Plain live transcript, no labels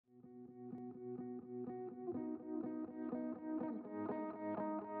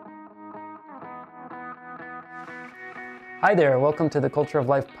Hi there, welcome to the Culture of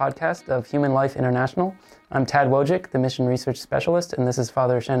Life podcast of Human Life International. I'm Tad Wojcik, the Mission Research Specialist, and this is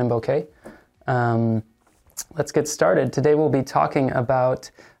Father Shannon Bouquet. Let's get started. Today we'll be talking about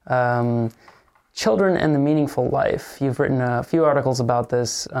children and the meaningful life. You've written a few articles about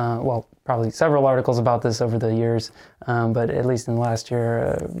this, probably several articles about this over the years, but at least in the last year,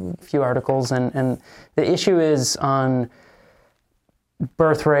 a few articles. And the issue is on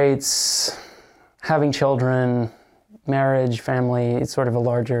birth rates, having children, marriage, family. It's sort of a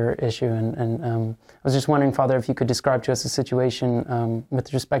larger issue. And I was just wondering, Father, if you could describe to us the situation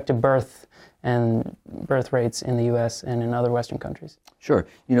with respect to birth and birth rates in the U.S. and in other Western countries. Sure.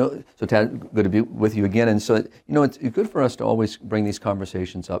 So Tad, good to be with you again. And so, it's good for us to always bring these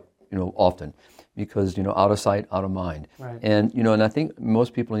conversations up, often, because, out of sight, out of mind. Right. And, and I think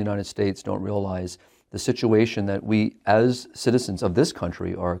most people in the United States don't realize the situation that we, as citizens of this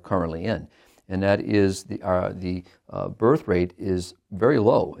country, are currently in. And that is the birth rate is very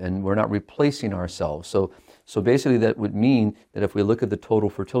low, and we're not replacing ourselves. So basically, that would mean that if we look at the total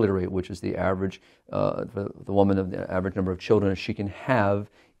fertility rate, which is the average, the woman of the average number of children she can have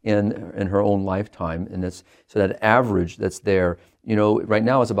in her own lifetime, and so that average that's there, right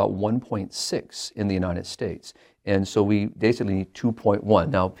now is about 1.6 in the United States. And so we basically need 2.1.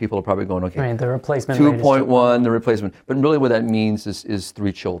 Now people are probably going, okay, right, the replacement rate 2.1, the replacement. But really what that means is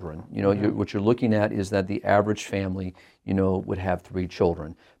 3 children. What you're looking at is that the average family, would have 3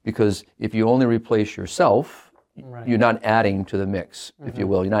 children. Because if you only replace yourself, right, you're not adding to the mix, if you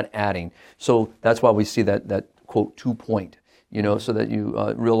will. You're not adding. So that's why we see that quote, 2 point. So that you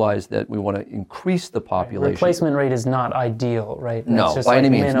realize that we want to increase the population. Right. Replacement rate is not ideal, right? No, by any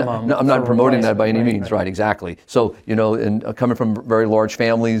means. No, I'm not promoting that by any means, right, exactly. So, and coming from very large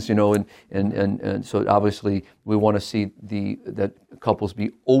families, and so obviously we want to see that couples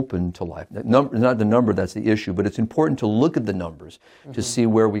be open to life. Not the number that's the issue, but it's important to look at the numbers to see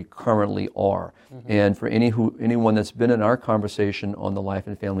where we currently are. And for anyone that's been in our conversation on the life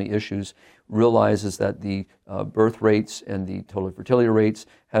and family issues realizes that the birth rates and the total fertility rates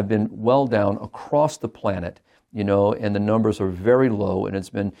have been well down across the planet, and the numbers are very low, and it's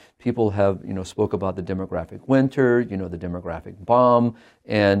been, people have, spoke about the demographic winter, the demographic bomb,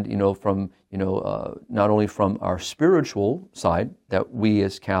 and, from, not only from our spiritual side that we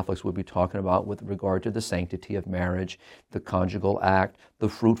as Catholics would be talking about with regard to the sanctity of marriage, the conjugal act, the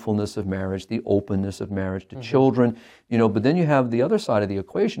fruitfulness of marriage, the openness of marriage to children, but then you have the other side of the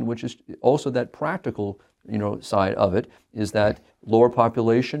equation, which is also that practical side of it, is that lower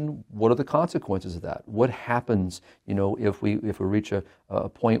population. What are the consequences of that? What happens, if we reach a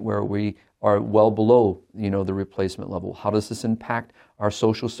point where we are well below, the replacement level? How does this impact our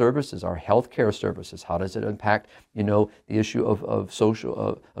social services, our healthcare services? How does it impact, the issue of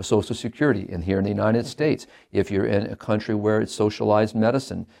social security? And here in the United States, if you're in a country where it's socialized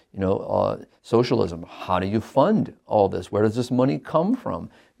medicine, socialism, how do you fund all this? Where does this money come from?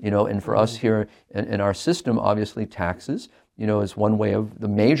 And for us here in our system, obviously taxes, is one way the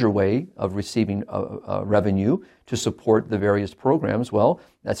major way of receiving revenue to support the various programs. Well,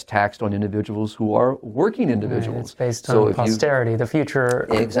 that's taxed on individuals who are working individuals. Right, it's based on posterity. The future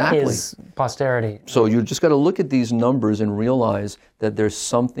is posterity. So you just got to look at these numbers and realize that there's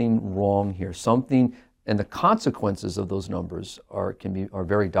something wrong here, and the consequences of those numbers are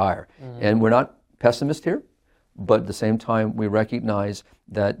very dire. And we're not pessimists here, but at the same time, we recognize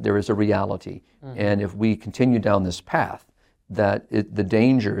that there is a reality. And if we continue down this path, that the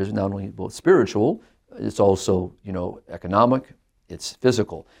danger is not only both spiritual, it's also, economic, it's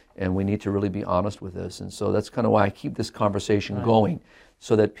physical. And we need to really be honest with this. And so that's kind of why I keep this conversation going,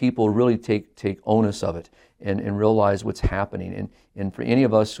 so that people really take onus of it and realize what's happening. And for any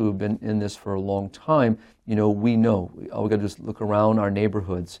of us who have been in this for a long time, we know. All we got to just look around our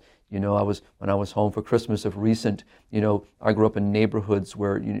neighborhoods. When I was home for Christmas of recent, I grew up in neighborhoods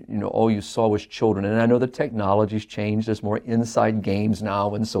where, all you saw was children. And I know the technology's changed. There's more inside games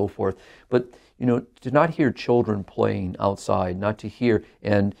now and so forth. But, to not hear children playing outside, not to hear,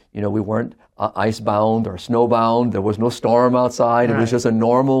 and, we weren't icebound or snowbound. There was no storm outside. Right. It was just a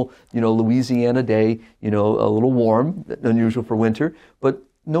normal, Louisiana day, a little warm, unusual for winter, but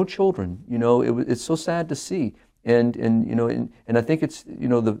no children. It's so sad to see. And I think it's,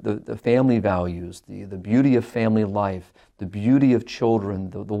 the family values, the beauty of family life, the beauty of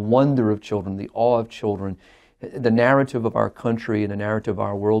children, the wonder of children, the awe of children. The narrative of our country and the narrative of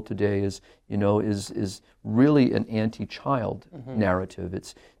our world today is really an anti-child narrative.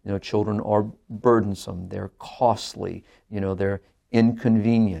 It's, children are burdensome, they're costly, they're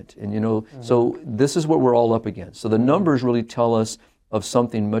inconvenient, and so this is what we're all up against. So the numbers really tell us of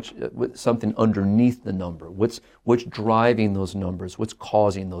something something underneath the number. What's driving those numbers? What's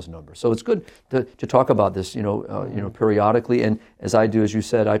causing those numbers? So it's good to talk about this, periodically. And as I do, as you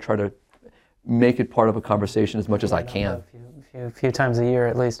said, I try to make it part of a conversation as much as I can. A few times a year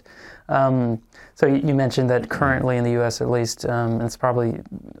at least. So you mentioned that currently in the U.S. at least, it's probably,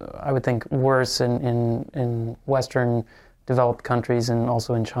 I would think, worse in Western developed countries and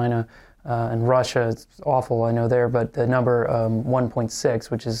also in China. And Russia, it's awful, I know there, but the number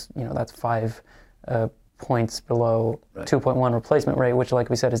 1.6, which is, that's 5 points below 2.1 replacement rate, which, like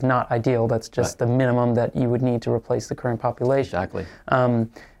we said, is not ideal. That's just the minimum that you would need to replace the current population. Exactly.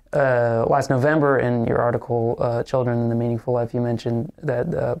 Last November, in your article, Children in the Meaningful Life, you mentioned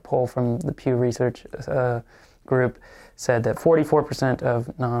that poll from the Pew Research group said that 44%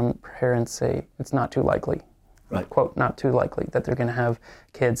 of non-parents say it's not too likely. Right. Quote, not too likely that they're going to have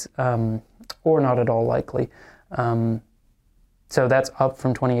kids, or not at all likely. So that's up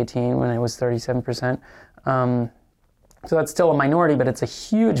from 2018 when it was 37%. So that's still a minority, but it's a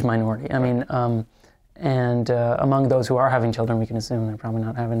huge minority. I mean, and among those who are having children, we can assume they're probably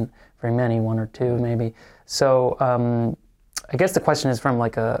not having very many, 1 or 2 maybe. So I guess the question is from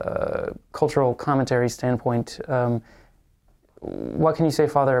like a cultural commentary standpoint, what can you say,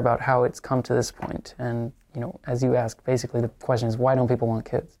 Father, about how it's come to this point? And as you asked, basically the question is, why don't people want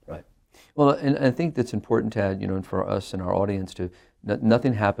kids? Right. Well, and I think that's important to add, and for us and our audience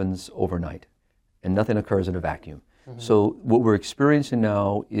nothing happens overnight, and nothing occurs in a vacuum. Mm-hmm. So what we're experiencing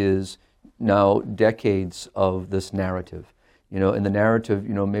now is decades of this narrative, and the narrative,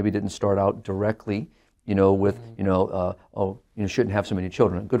 maybe didn't start out directly, with, shouldn't have so many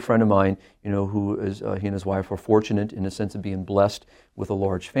children. A good friend of mine, who is, he and his wife were fortunate in the sense of being blessed with a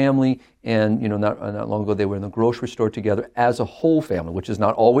large family. And, not long ago, they were in the grocery store together as a whole family, which is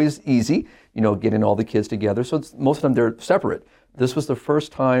not always easy, getting all the kids together. So most of them, they're separate. This was the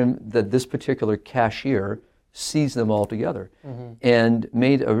first time that this particular cashier sees them all together, and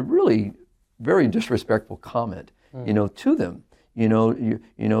made a really very disrespectful comment, to them.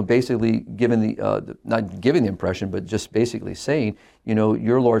 Basically giving not giving the impression, but just basically saying,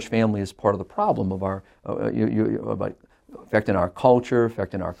 your large family is part of the problem of our, affecting our culture,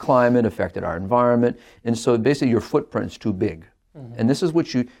 affecting our climate, affecting our environment, and so basically your footprint's too big. Mm-hmm. And this is what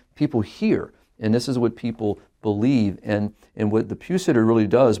people hear, and this is what people believe, and what the Pew Center really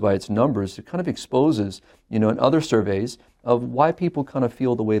does by its numbers, it kind of exposes, in other surveys of why people kind of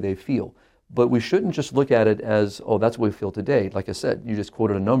feel the way they feel. But we shouldn't just look at it as, that's what we feel today. Like I said, you just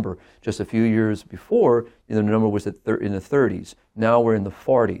quoted a number. Just a few years before, the number was in the 30s. Now we're in the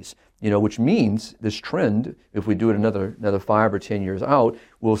 40s, which means this trend, if we do it another 5 or 10 years out,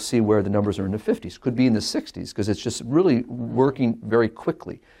 we'll see where the numbers are in the 50s. Could be in the 60s, because it's just really working very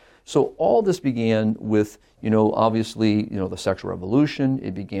quickly. So all this began with, obviously, the sexual revolution.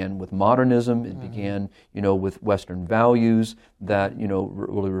 It began with modernism. It began, with Western values that,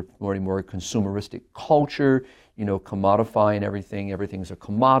 really more consumeristic culture, commodifying everything. Everything's a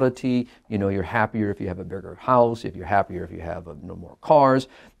commodity. You're happier if you have a bigger house, if you're happier if you have more cars.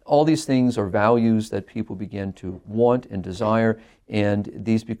 All these things are values that people begin to want and desire, and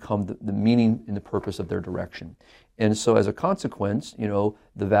these become the meaning and the purpose of their direction. And so as a consequence, the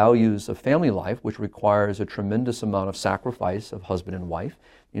values of family life, which requires a tremendous amount of sacrifice of husband and wife,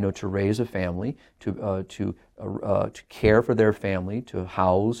 to raise a family, to care for their family, to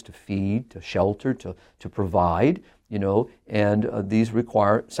house, to feed, to shelter, to provide, and these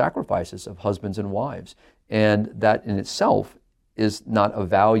require sacrifices of husbands and wives. And that in itself is not a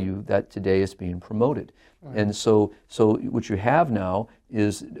value that today is being promoted. Right. And so what you have now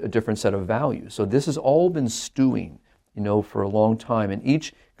is a different set of values. So this has all been stewing, for a long time, and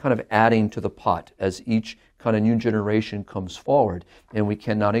each kind of adding to the pot as each kind of new generation comes forward. And we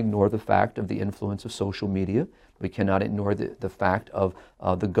cannot ignore the fact of the influence of social media. We cannot ignore the fact of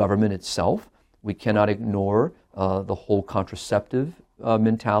the government itself. We cannot ignore the whole contraceptive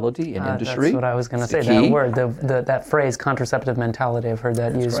mentality and industry. That's what I was going to say. That word, that phrase, contraceptive mentality, I've heard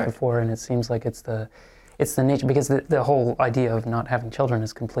that used before, and it seems like it's the nature, because the whole idea of not having children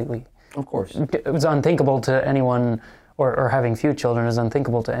is completely, of course, it was unthinkable to anyone, or having few children is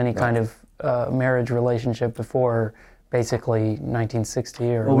unthinkable to any kind of marriage relationship before basically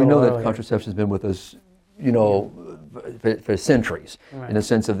 1960 or. Well, we know earlier. that contraception has been with us, for centuries, in a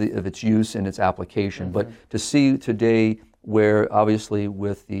sense of its use and its application. Mm-hmm. But to see today, where obviously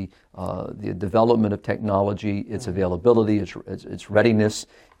with the development of technology, its availability, its readiness,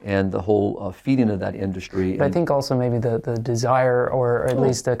 and the whole feeding of that industry. But I think also maybe the desire, or at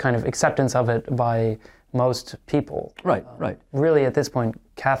least the kind of acceptance of it by most people. Right. Really, at this point,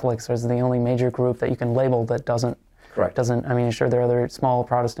 Catholics is the only major group that you can label that doesn't Correct. Doesn't, I mean, sure, there are other small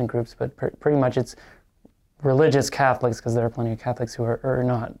Protestant groups, but pretty much it's religious Catholics, because there are plenty of Catholics who are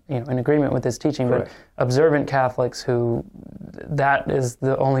not, in agreement with this teaching, Correct. but observant Catholics who, that is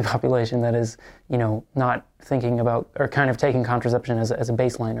the only population that is, not thinking about, or kind of taking contraception as a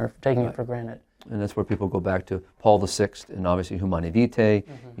baseline, or taking it for granted. And that's where people go back to Paul VI and obviously Humanae Vitae,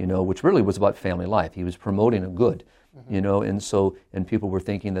 which really was about family life. He was promoting a good, and people were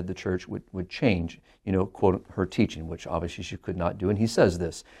thinking that the church would change, quote, her teaching, which obviously she could not do, and he says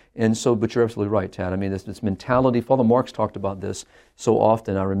this. And so, but you're absolutely right, Tad. I mean, this mentality, Father Marks talked about this so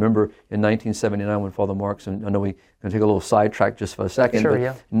often. I remember in 1979 when Father Marks, and I know we're going to take a little sidetrack just for a second, sure, but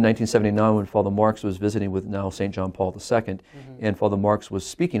yeah. in 1979 when Father Marks was visiting with now St. John Paul II, and Father Marks was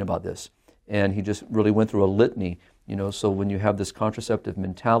speaking about this. And he just really went through a litany, so when you have this contraceptive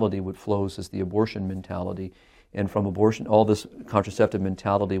mentality, what flows is the abortion mentality. And from abortion, all this contraceptive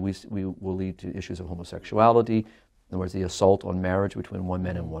mentality, we will lead to issues of homosexuality. In other words, the assault on marriage between one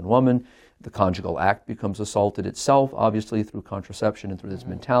man and one woman. The conjugal act becomes assaulted itself, obviously, through contraception and through this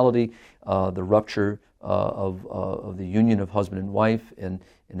mentality. The rupture of the union of husband and wife and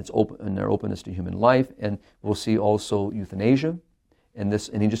their openness to human life. And we'll see also euthanasia. And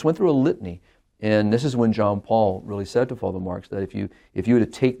he just went through a litany. And this is when John Paul really said to Father Marks that if you were to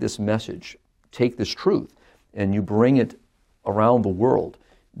take this message, take this truth, and you bring it around the world,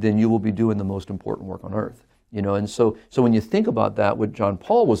 then you will be doing the most important work on earth. And so when you think about that, what John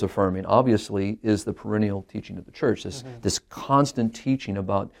Paul was affirming, obviously, is the perennial teaching of the church, this constant teaching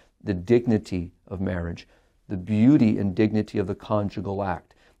about the dignity of marriage, the beauty and dignity of the conjugal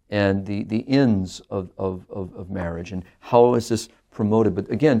act, and the ends of marriage, and how is this promoted. But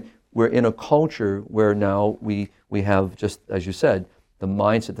again, we're in a culture where now we have, just as you said, the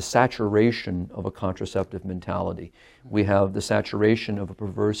mindset, the saturation of a contraceptive mentality. We have the saturation of a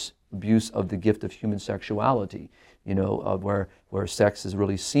perverse abuse of the gift of human sexuality, where sex is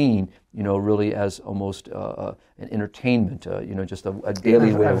really seen, really as almost an entertainment, just a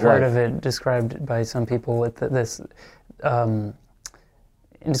daily way of life. I've heard of it described by some people with this, in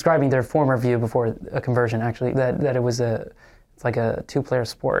describing their former view before a conversion, actually, that it was it's like a two-player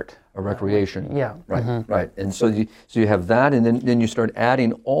sport. A recreation. Yeah. Right, right. And so you have that, and then you start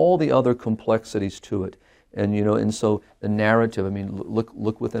adding all the other complexities to it. And and so the narrative, I mean,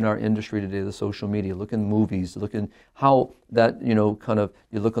 look within our industry today, the social media, look in movies, look in how that, kind of,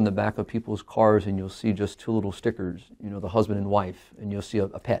 you look on the back of people's cars and you'll see just two little stickers, the husband and wife, and you'll see a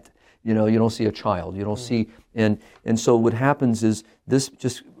pet. You don't see a child, you don't see, and so what happens is this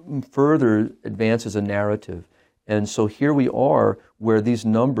just further advances a narrative. And so here we are where these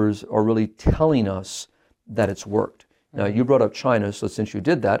numbers are really telling us that it's worked. Now, you brought up China, so since you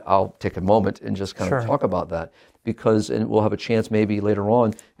did that, I'll take a moment and just kind of talk about that, and we'll have a chance maybe later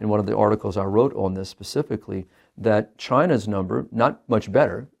on in one of the articles I wrote on this specifically, that China's number, not much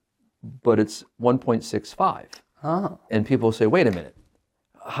better, but it's 1.65. Oh. And people say, wait a minute,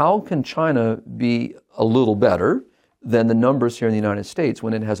 how can China be a little better than the numbers here in the United States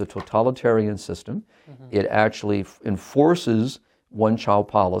when it has a totalitarian system? It actually enforces one-child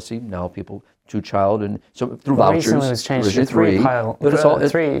policy. Now people two-child, and so through vouchers. Recently it was changed to three-child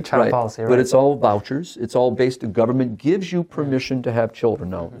policy, right? But it's all vouchers. It's all based. The government gives you permission to have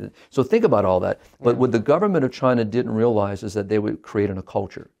children now. So think about all that. But what the government of China didn't realize is that they would create a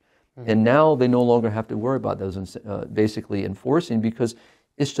culture, and now they no longer have to worry about those basically enforcing, because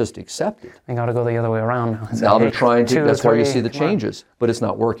it's just accepted. They got to go the other way around now. Now they're trying to. That's why you see the changes, but it's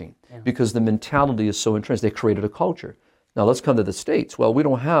not working because the mentality is so entrenched. They created a culture. Now let's come to the States. Well, we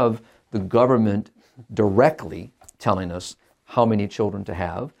don't have the government directly telling us how many children to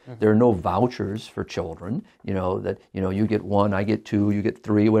have. There are no vouchers for children. You get one, I get two, you get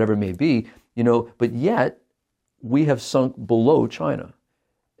three, whatever it may be. But yet we have sunk below China,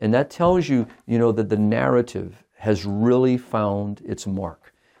 and that tells you, that the narrative has really found its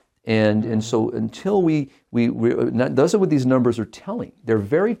mark. And so until those are what these numbers are telling. They're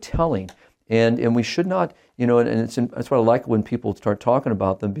very telling, and we should not, that's why I like when people start talking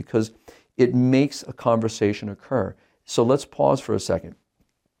about them, because it makes a conversation occur. So let's pause for a second.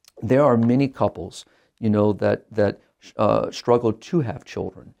 There are many couples, that struggle to have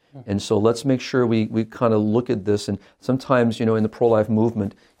children. And so let's make sure we kind of look at this. And sometimes, in the pro-life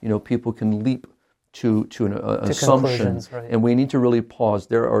movement, people can leap to an assumption, right. And we need to really pause.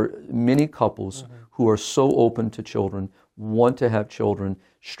 There are many couples who are so open to children, want to have children,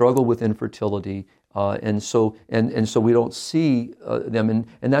 struggle with infertility, and so we don't see them,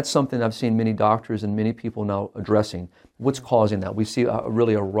 and that's something I've seen many doctors and many people now addressing. What's causing that? We see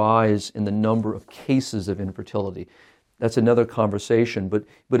really a rise in the number of cases of infertility. that's another conversation. But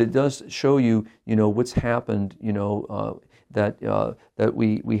it does show you, what's happened, that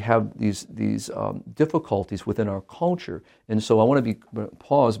we have these difficulties within our culture. And so I want to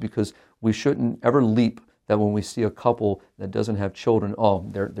pause, because we shouldn't ever leap that when we see a couple that doesn't have children,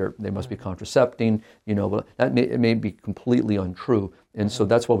 they must be contracepting, but it may be completely untrue. And so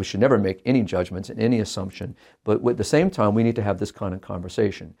that's why we should never make any judgments and any assumption. But at the same time, we need to have this kind of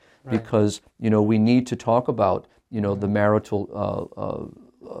conversation, because, we need to talk about, the marital,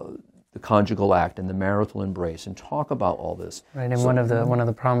 the conjugal act and the marital embrace, and talk about all this. Right, and one of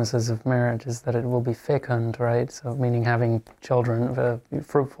the promises of marriage is that it will be fecund, right? So meaning having children,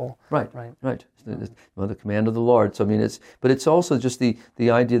 fruitful. Right. The command of the Lord. So but it's also just the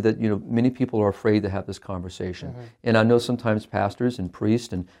idea that many people are afraid to have this conversation. And I know sometimes pastors and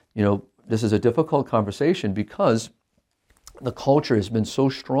priests, and this is a difficult conversation, because the culture has been so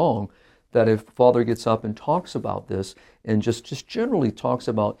strong that if Father gets up and talks about this, and just generally talks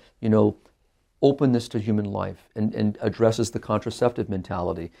about, openness to human life, and addresses the contraceptive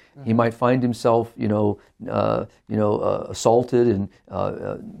mentality, he might find himself, assaulted, and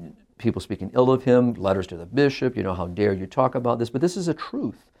people speaking ill of him, letters to the bishop, how dare you talk about this? But this is a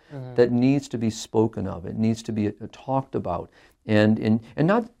truth that needs to be spoken of. It needs to be talked about, and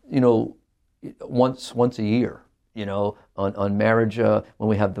not, once a year. On marriage, when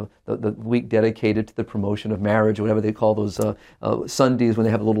we have the week dedicated to the promotion of marriage, or whatever they call those Sundays, when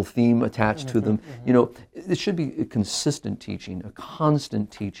they have a little theme attached to them. It should be a consistent teaching, a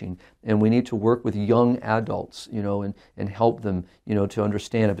constant teaching, and we need to work with young adults, and help them, to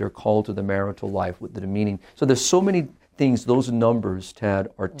understand if they're called to the marital life, what the meaning. So there's so many things those numbers, Tad,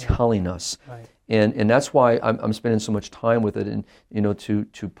 are telling us. Right. And that's why I'm spending so much time with it, and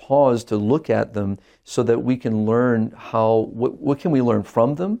to pause to look at them, so that we can learn what can we learn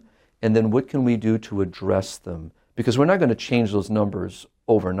from them, and then what can we do to address them, because we're not going to change those numbers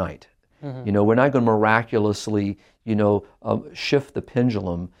overnight. We're not going to miraculously shift the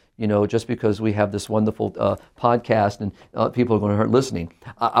pendulum, just because we have this wonderful podcast and people are going to start listening.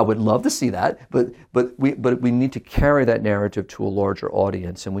 I would love to see that, but we need to carry that narrative to a larger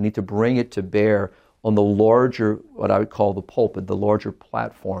audience, and we need to bring it to bear on the larger, what I would call the pulpit, the larger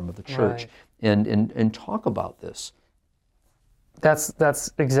platform of the church, and talk about this.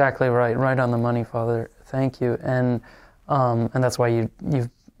 That's exactly right. Right on the money, Father. Thank you, and that's why you've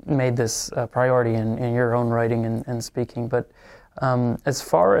made this a priority in your own writing and speaking, but. As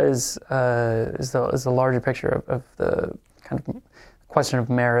far as the larger picture of the kind of question of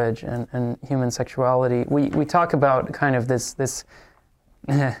marriage and human sexuality, we talk about kind of this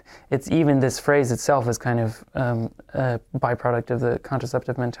it's even this phrase itself is kind of a byproduct of the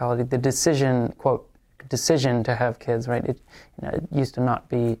contraceptive mentality. The decision to have kids, right? It used to not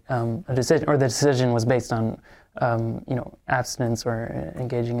be a decision, or the decision was based on abstinence or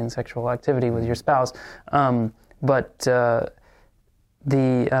engaging in sexual activity with your spouse, but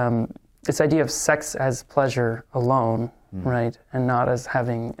this idea of sex as pleasure alone, right, and not as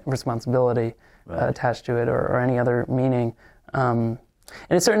having responsibility attached to it, or any other meaning. In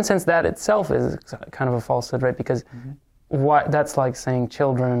a certain sense, that itself is kind of a falsehood, right? Because that's like saying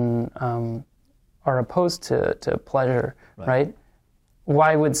children are opposed to pleasure, right?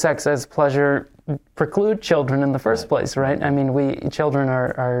 Why would sex as pleasure preclude children in the first place, right? I mean, children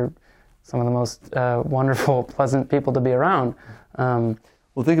are some of the most wonderful, pleasant people to be around.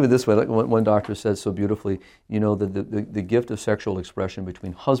 Well, think of it this way, like one doctor said so beautifully, the gift of sexual expression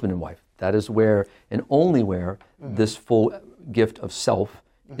between husband and wife, that is where, and only where, this full gift of self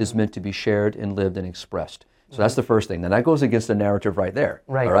is meant to be shared and lived and expressed. So that's the first thing. Now that goes against the narrative right there.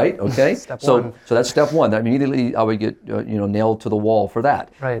 Right. All right. Okay. Step one. So that's step one. That immediately I would get nailed to the wall for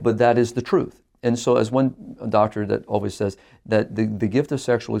that. Right. But that is the truth. And so, as one doctor that always says, that the gift of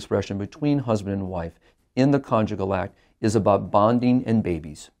sexual expression between husband and wife in the conjugal act is about bonding and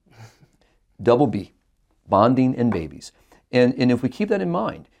babies. Double B, bonding and babies. And if we keep that in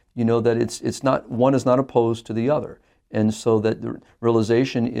mind, that it's not, one is not opposed to the other. And so that the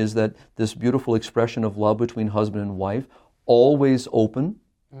realization is that this beautiful expression of love between husband and wife, always open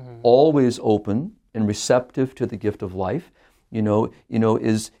and receptive to the gift of life,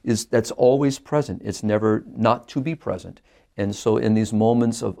 is that's always present. It's never not to be present. And so in these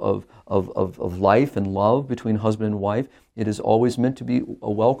moments of life and love between husband and wife, it is always meant to be a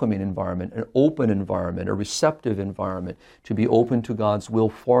welcoming environment, an open environment, a receptive environment, to be open to God's will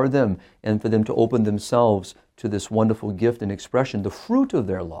for them, and for them to open themselves to this wonderful gift and expression, the fruit of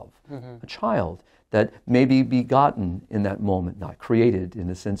their love, a child that may be begotten in that moment, not created, in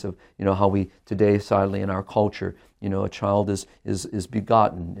the sense of how we today, sadly, in our culture, a child is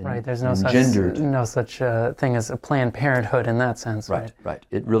begotten and right. There's no engendered. such thing as a Planned Parenthood in that sense. Right.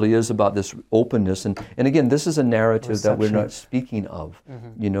 It really is about this openness, and again, this is a narrative that we're not speaking of.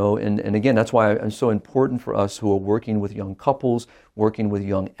 And again, that's why it's so important for us who are working with young couples, working with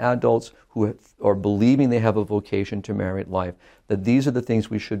young adults who are believing they have a vocation to married life, that these are the things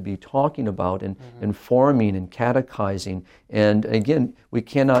we should be talking about and informing and catechizing. And again, we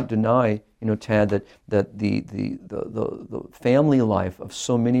cannot deny, Tad, that the family life of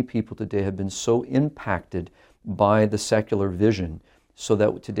so many people today have been so impacted by the secular vision, so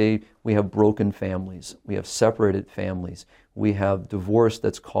that today we have broken families, we have separated families, we have divorce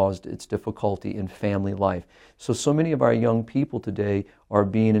that's caused its difficulty in family life. So many of our young people today are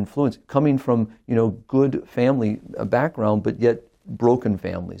being influenced, coming from, good family background, but yet broken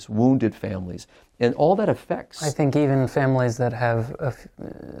families, wounded families, and all that affects. I think even families that have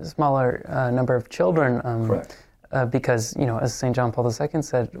a smaller number of children. Correct. Because, as St. John Paul II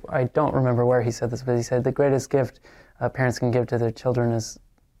said, I don't remember where he said this, but he said the greatest gift parents can give to their children is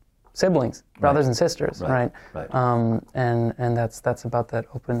siblings, brothers and sisters, right? And that's about that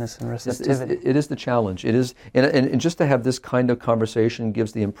openness and receptivity. It is the challenge. It is, and just to have this kind of conversation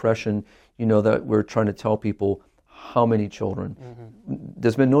gives the impression, that we're trying to tell people how many children.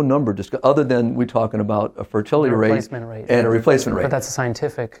 There's been no number other than we're talking about a fertility rate and a replacement rate. But that's a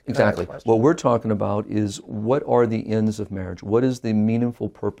scientific Exactly. question. What we're talking about is, what are the ends of marriage? What is the meaningful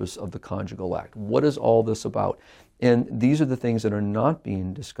purpose of the conjugal act? What is all this about? And these are the things that are not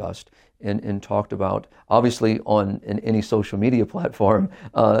being discussed and talked about, obviously, in any social media platform,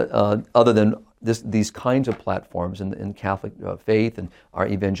 other than these kinds of platforms in Catholic faith and our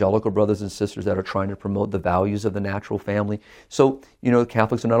evangelical brothers and sisters that are trying to promote the values of the natural family. So,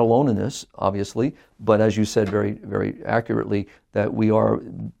 Catholics are not alone in this, obviously, but as you said very, very accurately, that we are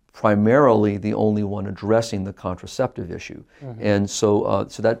primarily the only one addressing the contraceptive issue. And so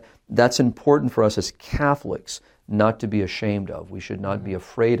that's important for us as Catholics not to be ashamed of. We should not be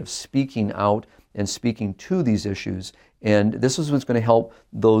afraid of speaking out and speaking to these issues. And this is what's going to help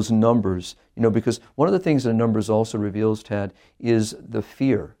those numbers, because one of the things that numbers also reveals, Tad, is the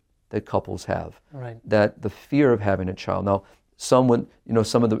fear that couples have. Right. That the fear of having a child. Now, some of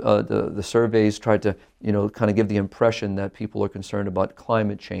the surveys tried to, kind of give the impression that people are concerned about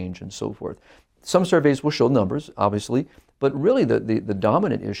climate change and so forth. Some surveys will show numbers, obviously, but really the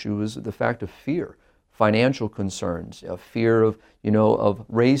dominant issue is the fact of fear. Financial concerns, fear of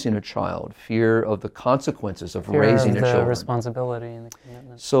raising a child, fear of the consequences of raising a child, the responsibility and the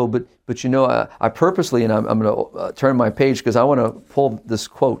commitment. So, but I purposely, and I'm going to turn my page because I want to pull this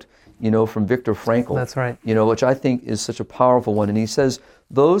quote, from Viktor Frankl. That's right. Which I think is such a powerful one, and he says,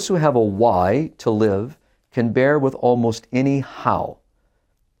 "Those who have a why to live can bear with almost any how."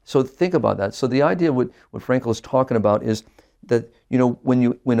 So think about that. So the idea what Frankl is talking about is that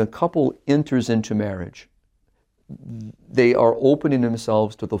when a couple enters into marriage, they are opening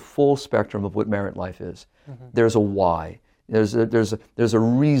themselves to the full spectrum of what married life is. There's a why. There's a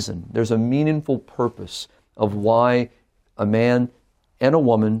reason. There's a meaningful purpose of why a man and a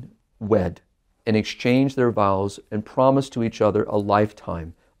woman wed and exchange their vows and promise to each other a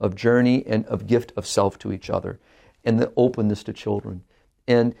lifetime of journey and of gift of self to each other, and the openness to children.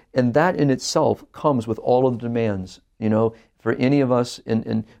 And that in itself comes with all of the demands, for any of us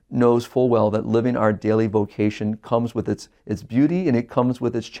and knows full well that living our daily vocation comes with its beauty and it comes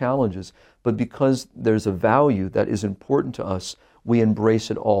with its challenges. But because there's a value that is important to us, we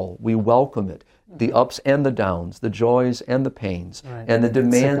embrace it all. We welcome it. The ups and the downs, the joys and the pains, and the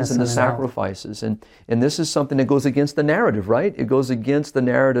demands and the sacrifices. And this is something that goes against the narrative, right? It goes against the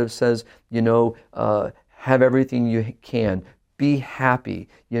narrative, says, have everything you can. Be happy.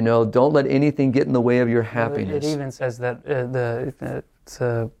 Don't let anything get in the way of your happiness. It even says that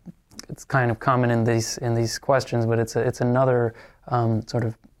it's kind of common in these questions, but it's another sort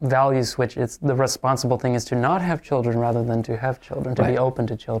of value switch. It's the responsible thing is to not have children rather than to have children, to be open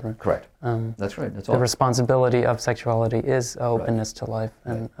to children. Correct. That's right. That's all. The responsibility of sexuality is openness to life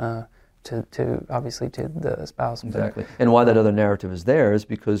and to obviously to the spouse. Exactly. And why that other narrative is there is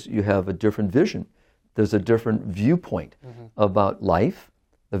because you have a different vision. There's a different viewpoint about life,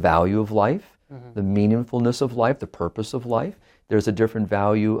 the value of life, the meaningfulness of life, the purpose of life. There's a different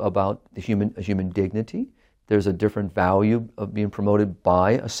value about the human dignity. There's a different value of being promoted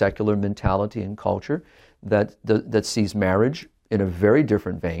by a secular mentality and culture that sees marriage in a very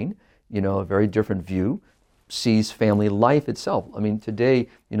different vein, a very different view, sees family life itself. I mean, today,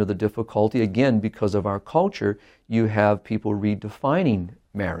 the difficulty, again, because of our culture, you have people redefining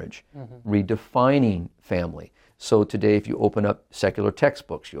marriage, redefining family. So today, if you open up secular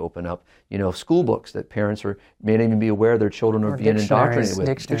textbooks, you open up, school books that parents may not even be aware their children are being indoctrinated with.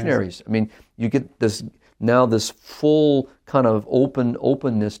 Dictionaries. I mean, you get this full kind of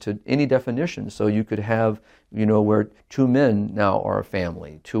openness to any definition. So you could have, where two men now are a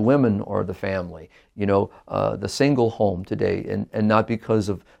family, two women are the family, the single home today, and not because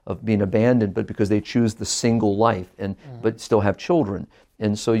of being abandoned, but because they choose the single life but still have children.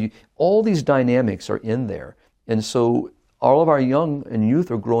 And so all these dynamics are in there. And so all of our young and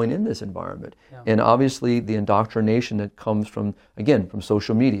youth are growing in this environment. Yeah. And obviously the indoctrination that comes from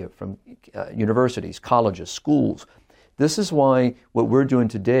social media, from universities, colleges, schools. This is why what we're doing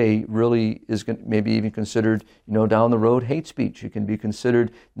today really is maybe even considered, down the road, hate speech. You can be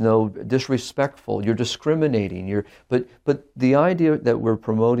considered, disrespectful. You're discriminating. But the idea that we're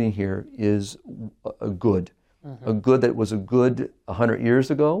promoting here is a good. A good that was a good 100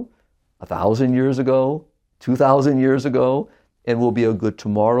 years ago, 1,000 years ago, 2,000 years ago, and will be a good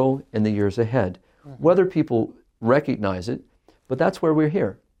tomorrow and the years ahead. Whether people recognize it, but that's where we're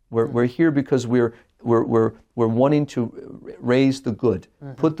here. We're here because we're wanting to raise the good,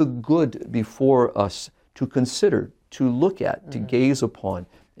 put the good before us to consider, to look at, to gaze upon,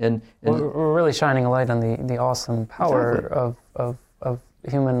 and we're really shining a light on the awesome power of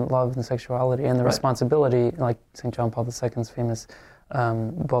human love and sexuality and the responsibility, like St. John Paul II's famous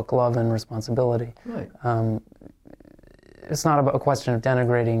book, Love and Responsibility. Right. It's not about a question of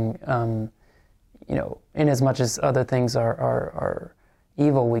denigrating, in as much as other things are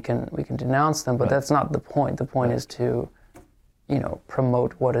evil, we can denounce them, but that's not the point. The point is to,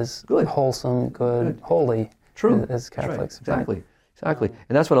 promote what is good, wholesome, good, holy. True. As Catholics. Exactly.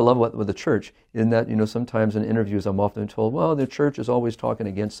 And that's what I love with the church, in that, sometimes in interviews I'm often told, well, the church is always talking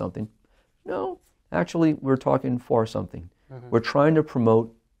against something. No, actually, we're talking for something. We're trying to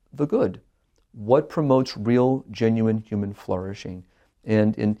promote the good. What promotes real, genuine human flourishing?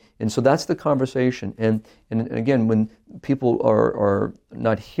 And so that's the conversation. And again, when people are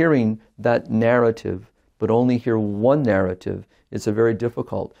not hearing that narrative, but only hear one narrative, it's a very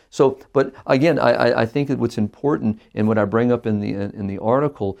difficult. So, but again, I think that what's important, and what I bring up in the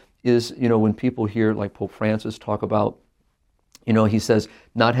article is, when people hear like Pope Francis talk about, he says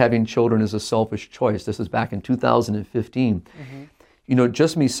not having children is a selfish choice. This is back in 2015.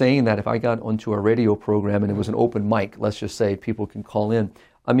 Just me saying that, if I got onto a radio program and it was an open mic, let's just say people can call in.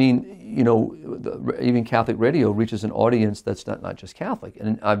 I mean, even Catholic radio reaches an audience that's not just Catholic.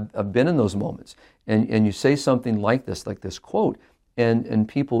 And I've been in those moments. And you say something like this quote, and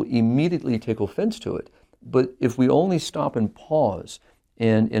people immediately take offense to it. But if we only stop and pause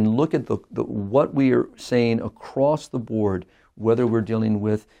and look at the what we are saying across the board, whether we're dealing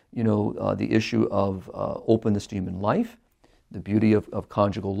with, the issue of openness to human life, the beauty of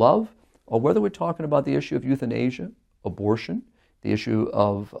conjugal love, or whether we're talking about the issue of euthanasia, abortion, the issue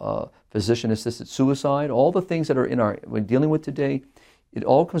of physician-assisted suicide, all the things that are we're dealing with today, it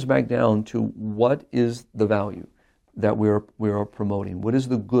all comes back down to what is the value that we are promoting, what is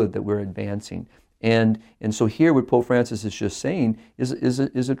the good that we're advancing, and so here what Pope Francis is just saying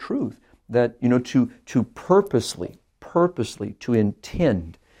is a truth that to purposely to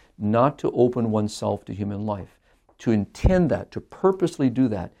intend not to open oneself to human life, to intend that, to purposely do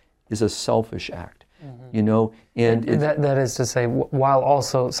that, is a selfish act. And that is to say, while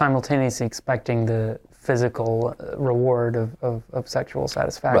also simultaneously expecting the physical reward of sexual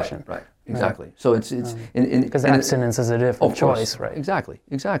satisfaction. Right. Exactly. So it's because abstinence is a different choice, right? Exactly.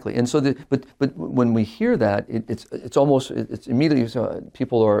 And so but when we hear that, it's almost immediately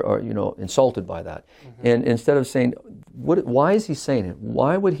people are insulted by that, and instead of saying, why is he saying it?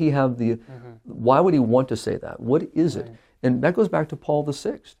 Why would he have why would he want to say that? What is it? And that goes back to Paul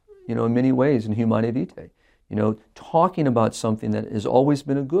VI, in many ways in Humanae Vitae, talking about something that has always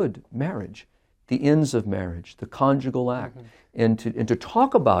been a good, marriage, the ends of marriage, the conjugal act, and to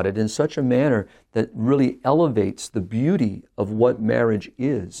talk about it in such a manner that really elevates the beauty of what marriage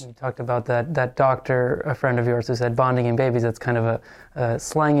is. You talked about that doctor, a friend of yours, who said bonding in babies. That's kind of a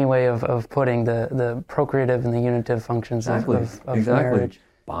slangy way of putting the procreative and the unitive functions of marriage.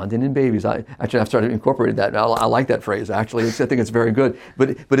 Bonding in babies. I've started incorporating that. I like that phrase, actually. I think it's very good.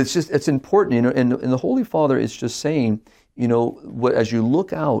 But it's important, and the Holy Father is just saying, as you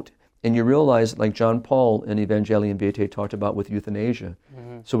look out and you realize, like John Paul in Evangelii Vitae talked about with euthanasia.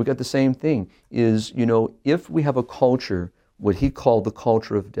 So we got the same thing, is, if we have a culture, what he called the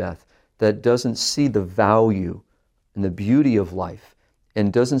culture of death, that doesn't see the value and the beauty of life,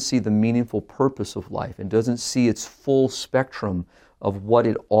 and doesn't see the meaningful purpose of life, and doesn't see its full spectrum of what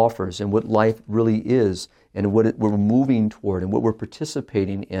it offers and what life really is, and what we're moving toward and what we're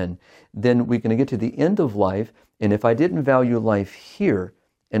participating in, then we're going to get to the end of life. And if I didn't value life here,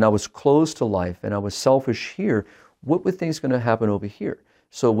 and I was close to life, and I was selfish here, what would things going to happen over here?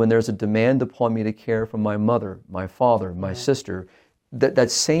 So when there's a demand upon me to care for my mother, my father, my sister, that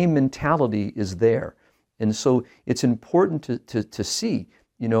same mentality is there. And so it's important to see,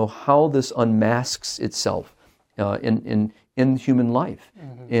 how this unmasks itself in human life.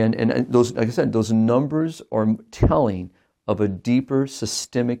 And those, like I said, those numbers are telling of a deeper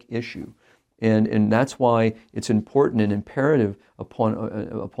systemic issue. And that's why it's important and imperative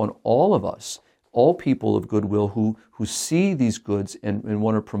upon all of us, all people of goodwill who see these goods and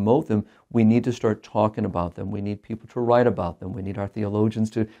want to promote them. We need to start talking about them. We need people to write about them. We need our theologians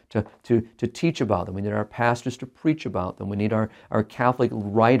to teach about them. We need our pastors to preach about them. We need our Catholic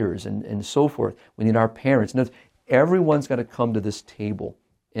writers and so forth. We need our parents. Everyone's got to come to this table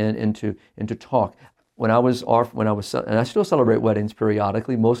and to talk. When I was and I still celebrate weddings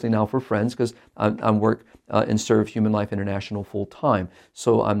periodically, mostly now for friends, because I work and serve Human Life International full time.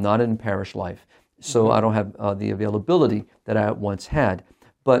 So I'm not in parish life. So I don't have the availability that I once had.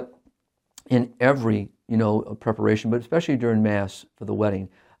 But in every preparation, but especially during Mass for the wedding,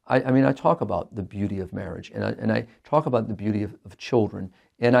 I talk about the beauty of marriage, and I talk about the beauty of children,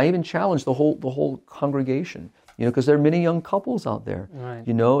 and I even challenge the whole congregation. Because there are many young couples out there, right.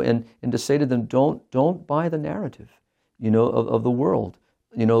 And to say to them, don't buy the narrative, of the world.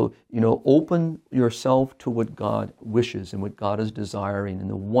 Open yourself to what God wishes and what God is desiring and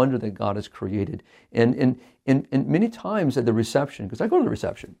the wonder that God has created. And many times at the reception, because I go to the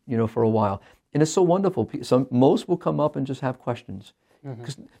reception, for a while, and it's so wonderful. Most will come up and just have questions.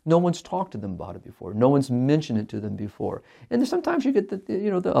 Because no one's talked to them about it before. No one's mentioned it to them before. And sometimes you get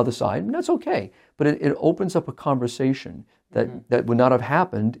the other side, and that's okay. But it opens up a conversation that would not have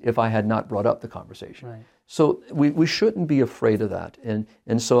happened if I had not brought up the conversation. Right. So we shouldn't be afraid of that.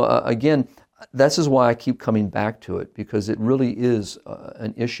 And so again, this is why I keep coming back to it, because it really is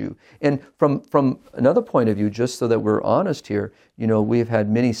an issue. And from another point of view, just so that we're honest here, we've had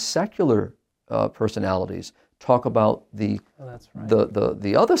many secular personalities talk about the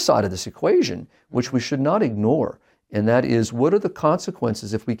other side of this equation, which we should not ignore, and that is, what are the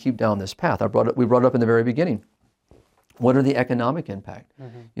consequences if we keep down this path? We brought it up in the very beginning. What are the economic impact?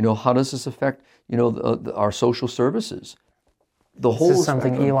 How does this affect our social services? This is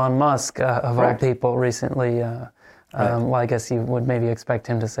something Elon Musk, of all people, recently. Well, I guess you would maybe expect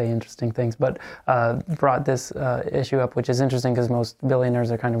him to say interesting things, but brought this issue up, which is interesting because most billionaires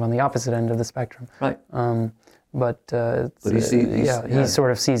are kind of on the opposite end of the spectrum. Right. But he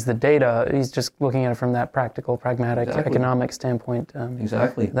sort of sees the data. He's just looking at it from that practical, pragmatic, economic standpoint.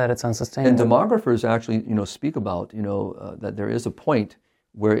 Exactly. That it's unsustainable. And demographers actually, speak about, that there is a point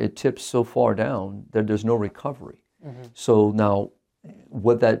where it tips so far down that there's no recovery. So now,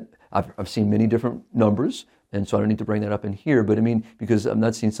 I've seen many different numbers. And so I don't need to bring that up in here, but because I'm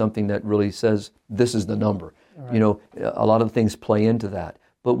not seeing something that really says this is the number. Right. A lot of things play into that.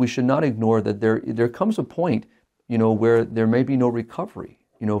 But we should not ignore that there comes a point, where there may be no recovery,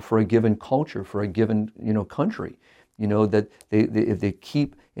 for a given culture, for a given, country, that if they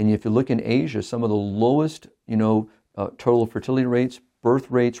keep, and if you look in Asia, some of the lowest, total fertility rates,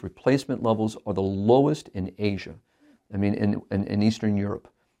 birth rates, replacement levels are the lowest in Asia. In Eastern Europe.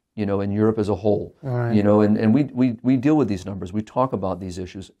 In Europe as a whole, right. And we deal with these numbers. We talk about these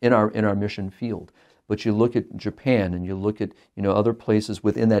issues in our mission field. But you look at Japan and you look at other places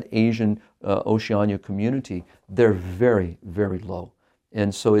within that Asian Oceania community, they're very, very low.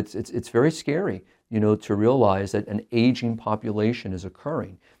 And so it's very scary, to realize that an aging population is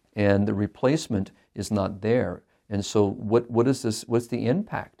occurring and the replacement is not there. And so what is this? What's the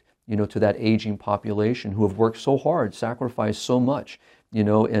impact, to that aging population who have worked so hard, sacrificed so much?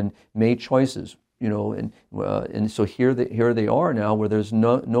 And made choices, and so here they are now, where there's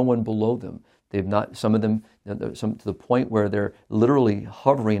no one below them. They've not, some of them, to the point where they're literally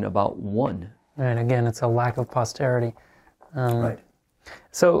hovering about one. Right. Again, it's a lack of posterity. Right.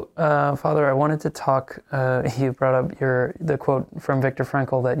 So, Father, I wanted to talk. You brought up the quote from Viktor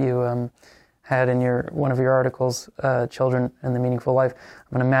Frankl that you had in one of your articles, "Children and the Meaningful Life."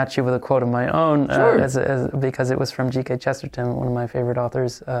 I'm going to match you with a quote of my own, sure. Because it was from G.K. Chesterton, one of my favorite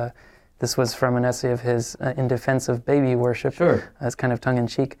authors. This was from an essay of his in defense of baby worship. Sure. As kind of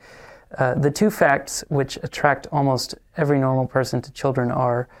tongue-in-cheek. The two facts which attract almost every normal person to children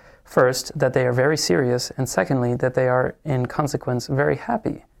are, first, that they are very serious, and secondly, that they are, in consequence, very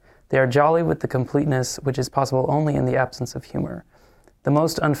happy. They are jolly with the completeness which is possible only in the absence of humor. The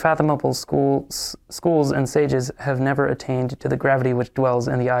most unfathomable schools and sages have never attained to the gravity which dwells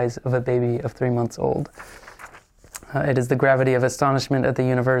in the eyes of a baby of 3 months old. It is the gravity of astonishment at the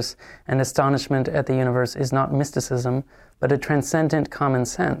universe, and astonishment at the universe is not mysticism, but a transcendent common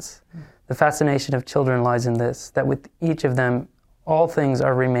sense. The fascination of children lies in this, that with each of them all things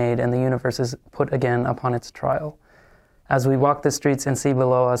are remade and the universe is put again upon its trial. As we walk the streets and see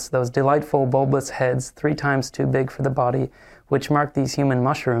below us those delightful bulbous heads 3 times too big for the body, which mark these human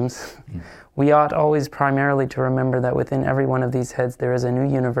mushrooms, we ought always primarily to remember that within every one of these heads there is a new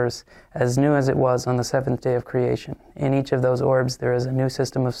universe, as new as it was on the 7th day of creation. In each of those orbs there is a new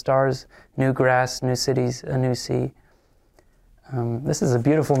system of stars, new grass, new cities, a new sea. This is a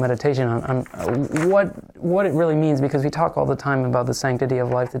beautiful meditation on what it really means, because we talk all the time about the sanctity of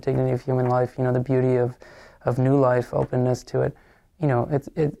life, the dignity of human life, the beauty of new life, openness to it.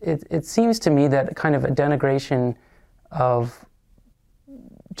 It seems to me that kind of a denigration of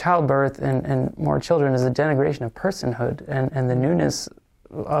childbirth and more children is a denigration of personhood and the newness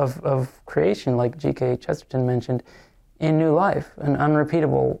of creation, like G.K. Chesterton mentioned, in new life, an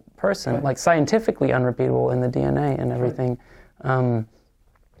unrepeatable person, right. Like scientifically unrepeatable in the DNA and everything. Right.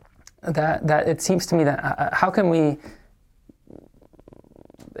 That it seems to me that how can we?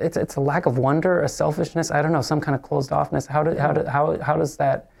 It's a lack of wonder, a selfishness. I don't know, some kind of closed offness. How does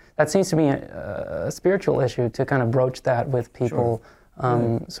that? That seems to me a spiritual issue to kind of broach that with people.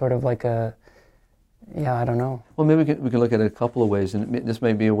 Sure. Sort of like I don't know. Well, maybe we can look at it a couple of ways, and this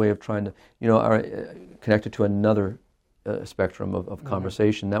may be a way of trying to, connect it to another spectrum of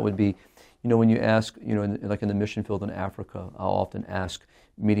conversation. That would be, when you ask, like in the mission field in Africa, I'll often ask,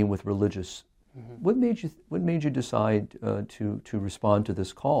 meeting with religious, what made you decide to respond to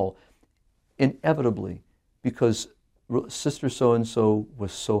this call? Inevitably, because Sister so and so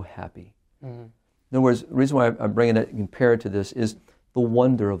was so happy. In other words, the reason why I'm bringing it and compare it to this is the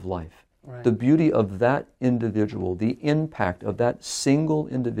wonder of life. Right. The beauty of that individual, the impact of that single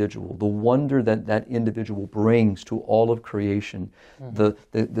individual, the wonder that that individual brings to all of creation,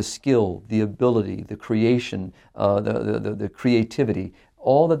 the skill, the ability, the creation, the creativity,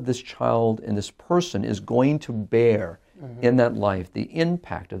 all that this child and this person is going to bear in that life, the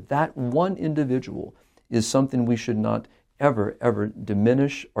impact of that one individual is something we should not ever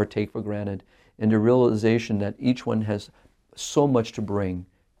diminish or take for granted, and the realization that each one has so much to bring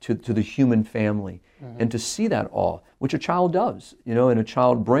to the human family, and to see that awe, which a child does, and a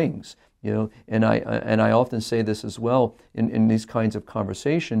child brings, and I often say this as well in these kinds of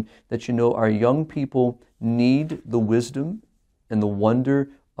conversation, that our young people need the wisdom and the wonder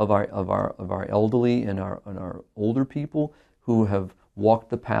of our elderly and our older people who have walked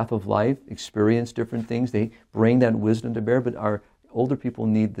the path of life, experienced different things. They bring that wisdom to bear, but our older people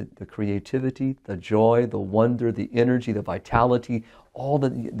need the creativity, the joy, the wonder, the energy, the vitality, all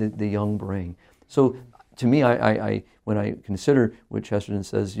that the young bring. So to me, I when I consider what Chesterton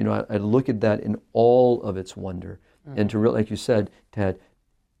says, I look at that in all of its wonder. And to like you said, Tad,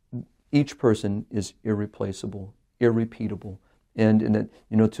 each person is irreplaceable, irrepeatable. And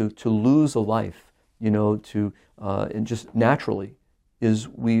that, to lose a life, and just naturally is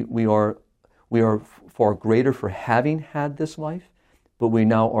we are far greater for having had this life, but we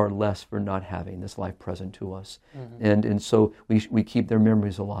now are less for not having this life present to us. And so we keep their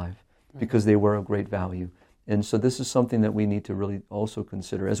memories alive because they were of great value. And so this is something that we need to really also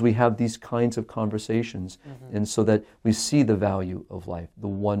consider as we have these kinds of conversations, and so that we see the value of life, the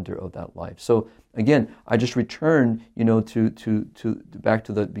wonder of that life. So again, I just return, to back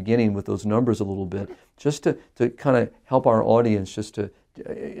to the beginning with those numbers a little bit, just to kind of help our audience, just to,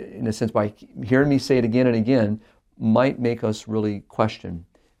 in a sense, by hearing me say it again and again, might make us really question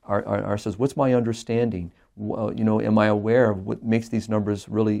ourselves. What's my understanding? Am I aware of what makes these numbers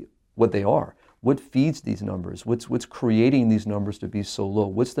really what they are? What feeds these numbers? What's creating these numbers to be so low?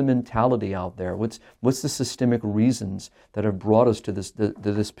 What's the mentality out there? What's the systemic reasons that have brought us to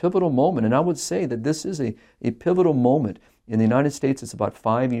this pivotal moment? And I would say that this is a pivotal moment. In the United States, it's about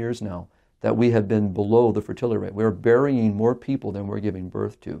 5 years now that we have been below the fertility rate. We're burying more people than we're giving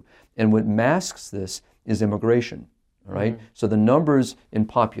birth to. And what masks this is immigration, all right? So the numbers in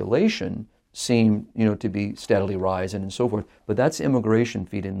population seem, to be steadily rising and so forth, but that's immigration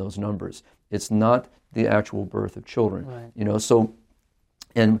feeding those numbers. It's not the actual birth of children, right. So,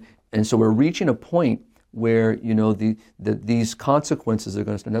 and so we're reaching a point where, these consequences are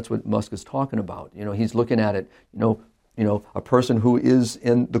going to start. That's what Musk is talking about. He's looking at it, a person who is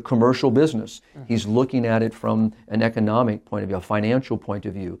in the commercial business, he's looking at it from an economic point of view, a financial point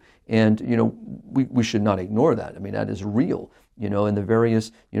of view. And, we should not ignore that. I mean, that is real. And the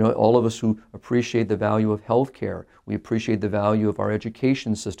various, all of us who appreciate the value of healthcare, we appreciate the value of our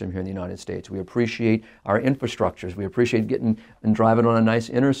education system here in the United States. We appreciate our infrastructures. We appreciate getting and driving on a nice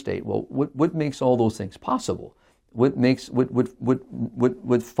interstate. Well, what makes all those things possible? what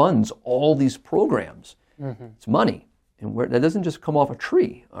funds all these programs. It's money. And that doesn't just come off a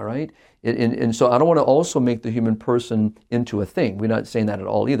tree, all right? And so I don't want to also make the human person into a thing. We're not saying that at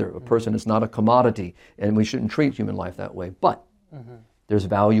all either. A person is not a commodity, and we shouldn't treat human life that way. But there's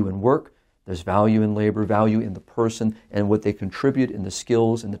value in work, there's value in labor, value in the person, and what they contribute in the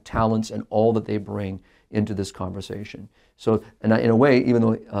skills and the talents and all that they bring into this conversation. So, and in a way, even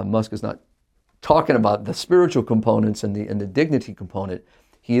though Musk is not talking about the spiritual components and the dignity component,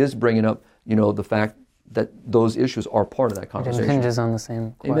 he is bringing up, the fact that those issues are part of that conversation. It hinges on the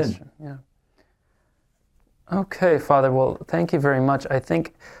same question. Amen. Yeah. Okay, Father. Well, thank you very much. I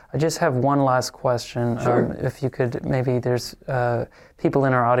think I just have one last question. Sure. If you could, maybe there's people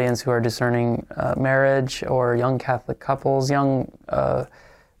in our audience who are discerning marriage, or young Catholic couples,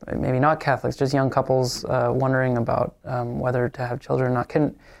 maybe not Catholics, just young couples wondering about whether to have children or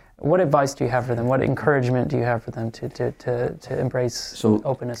not. What advice do you have for them? What encouragement do you have for them to embrace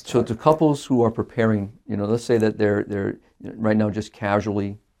openness? So to couples who are preparing, let's say that they're right now just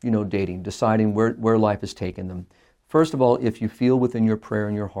casually, dating, deciding where life has taken them. First of all, if you feel within your prayer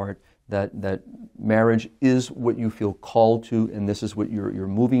in your heart that marriage is what you feel called to, and this is what you're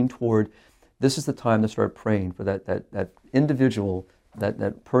moving toward, this is the time to start praying for that individual,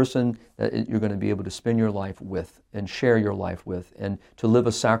 that person that you're going to be able to spend your life with and share your life with, and to live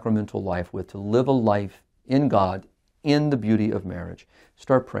a sacramental life with, to live a life in God, in the beauty of marriage.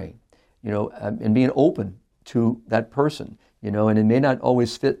 Start praying, and being open to that person, and it may not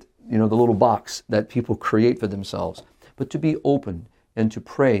always fit, the little box that people create for themselves, but to be open and to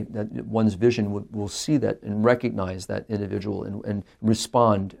pray that one's vision will see that and recognize that individual and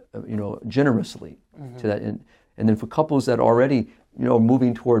respond, generously to that. And then for couples that already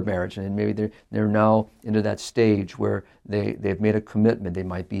moving toward marriage, and maybe they're now into that stage where they've made a commitment, they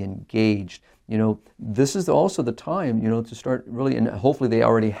might be engaged. This is also the time, to start really, and hopefully they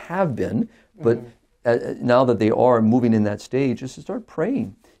already have been, but now that they are moving in that stage, is to start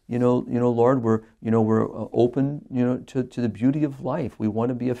praying. Lord, we're open, to the beauty of life. We want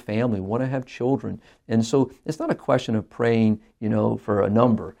to be a family, we want to have children, and so it's not a question of praying, for a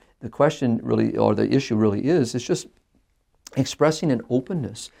number. The question really, or the issue really is, it's just expressing an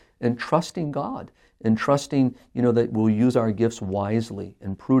openness and trusting God, and trusting, that we'll use our gifts wisely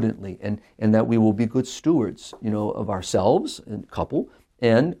and prudently, and that we will be good stewards, of ourselves and couple,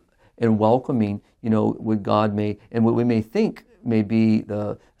 and welcoming, what God may, and what we may think may be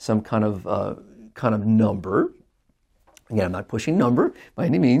some kind of number. Again, I'm not pushing number by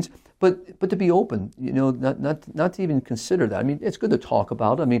any means, but to be open, not to even consider that. I mean, it's good to talk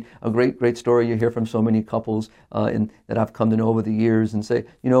about. I mean, a great story you hear from so many couples that I've come to know over the years, and say,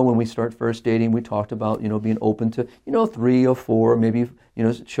 when we start first dating, we talked about, being open to, 3 or 4, maybe,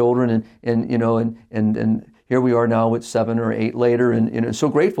 children, and here we are now with 7 or 8 later, and so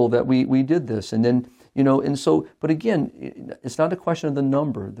grateful that we did this, and then. And so, but again, it's not a question of the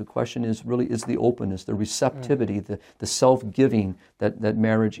number. The question is the openness, the receptivity, the self-giving that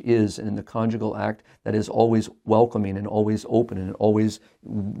marriage is, and the conjugal act that is always welcoming and always open and always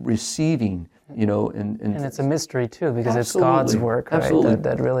receiving, and it's a mystery too, because absolutely. It's God's work, right? Absolutely.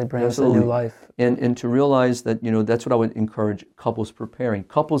 That really brings absolutely. a new life. And to realize that, that's what I would encourage couples preparing,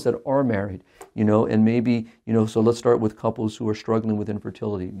 couples that are married, and maybe, so let's start with couples who are struggling with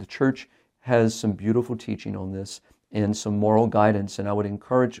infertility. The church has some beautiful teaching on this and some moral guidance, and I would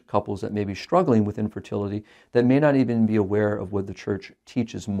encourage couples that may be struggling with infertility, that may not even be aware of what the church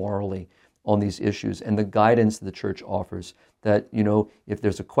teaches morally on these issues, and the guidance the church offers, that, if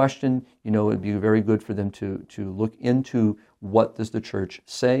there's a question, it'd be very good for them to look into what does the church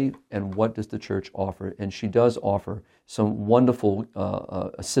say and what does the church offer. And she does offer some wonderful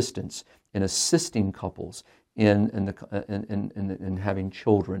assistance in assisting couples in having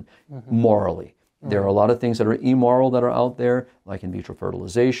children morally. There are a lot of things that are immoral that are out there, like in vitro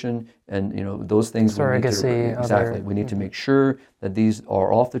fertilization, and those things. Surrogacy. We need to make sure that these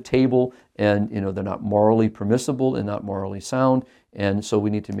are off the table, and they're not morally permissible and not morally sound. And so we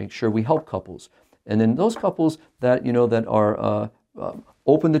need to make sure we help couples. And then those couples that that are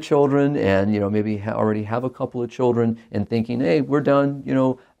open to children, and maybe already have a couple of children, and thinking, hey, we're done.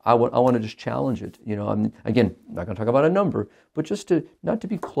 I want to just challenge it. I'm again not going to talk about a number, but just not to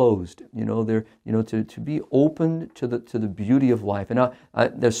be closed. To be open to the beauty of life. And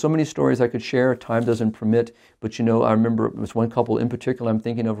there's so many stories I could share. Time doesn't permit. But I remember it was one couple in particular I'm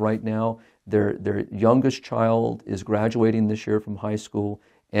thinking of right now. Their youngest child is graduating this year from high school,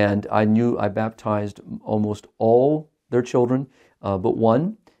 and I baptized almost all their children, but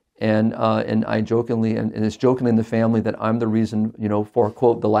one. And I jokingly, and it's jokingly in the family that I'm the reason, for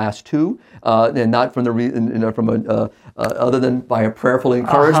quote the last two, and not from the reason, other than by a prayerful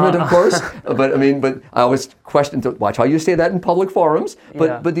encouragement, of course. But I always question to watch how you say that in public forums.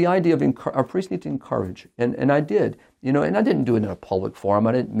 But the idea of our priests need to encourage, and I did, and I didn't do it in a public forum.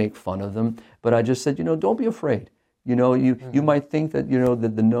 I didn't make fun of them, but I just said, don't be afraid. You might think that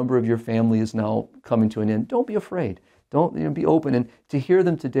that the number of your family is now coming to an end. Don't be afraid. Don't be open. And to hear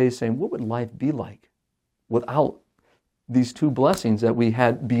them today saying, what would life be like without these two blessings that we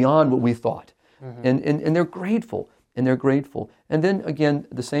had beyond what we thought? And they're grateful. And they're grateful. And then again,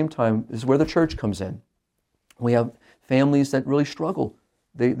 at the same time, this is where the church comes in. We have families that really struggle.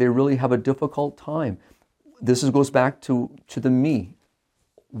 They really have a difficult time. This goes back to the me.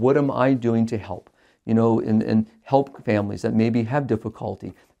 What am I doing to help? And help families that maybe have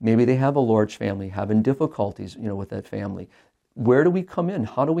difficulty. Maybe they have a large family having difficulties, with that family. Where do we come in?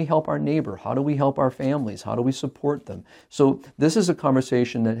 How do we help our neighbor? How do we help our families? How do we support them? So this is a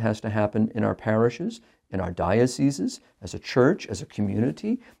conversation that has to happen in our parishes, in our dioceses, as a church, as a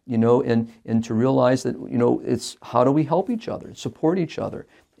community, and to realize that, it's how do we help each other, support each other,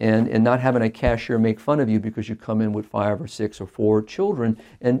 and not having a cashier make fun of you because you come in with 5 or 6 or 4 children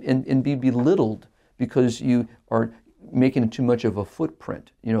and be belittled because you are making too much of a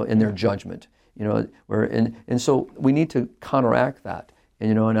footprint, in their judgment, and so we need to counteract that,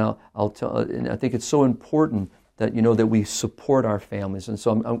 and I'll tell, and I think it's so important that that we support our families, and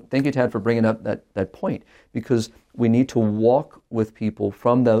so thank you, Tad, for bringing up that point, because we need to walk with people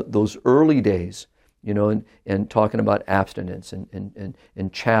from those early days, and talking about abstinence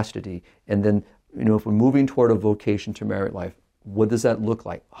and chastity, and then if we're moving toward a vocation to married life, what does that look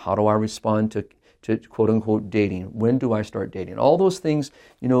like? How do I respond to quote-unquote dating? When do I start dating? All those things,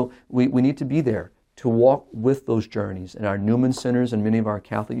 we need to be there to walk with those journeys. And our Newman Centers and many of our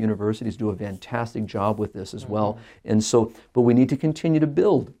Catholic universities do a fantastic job with this as well. And so, but we need to continue to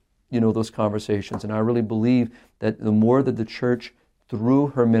build, those conversations. And I really believe that the more that the church, through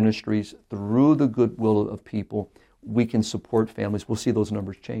her ministries, through the goodwill of people, we can support families, we'll see those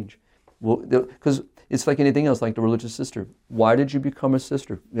numbers change. Because it's like anything else, like the religious sister. Why did you become a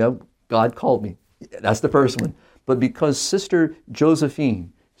sister? God called me. That's the first one. But because Sister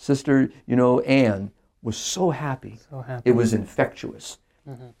Josephine, Sister, Anne, was so happy, it was infectious.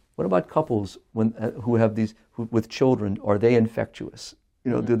 What about couples who have with children? Are they infectious?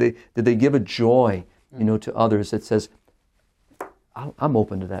 Did they give a joy, to others that says, I'm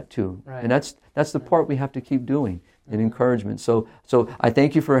open to that too. Right. And that's the part we have to keep doing. And encouragement. So I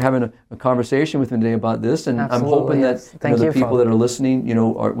thank you for having a conversation with me today about this, and absolutely. I'm hoping that the people that are listening,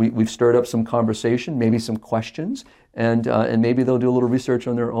 we've stirred up some conversation, maybe some questions, and maybe they'll do a little research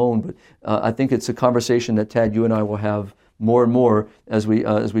on their own. But I think it's a conversation that Tad, you and I will have more and more as we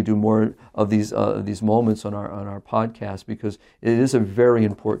do more of these moments on our podcast, because it is a very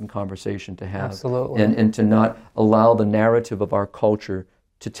important conversation to have. Absolutely. And to not allow the narrative of our culture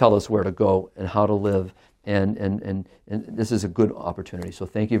to tell us where to go and how to live. And this is a good opportunity. So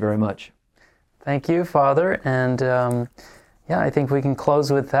thank you very much. Thank you, Father. And I think we can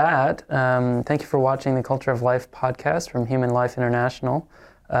close with that. Thank you for watching the Culture of Life podcast from Human Life International.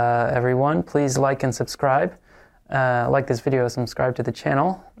 Everyone, please like and subscribe. Like this video, subscribe to the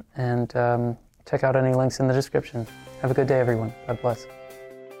channel, and check out any links in the description. Have a good day, everyone. God bless.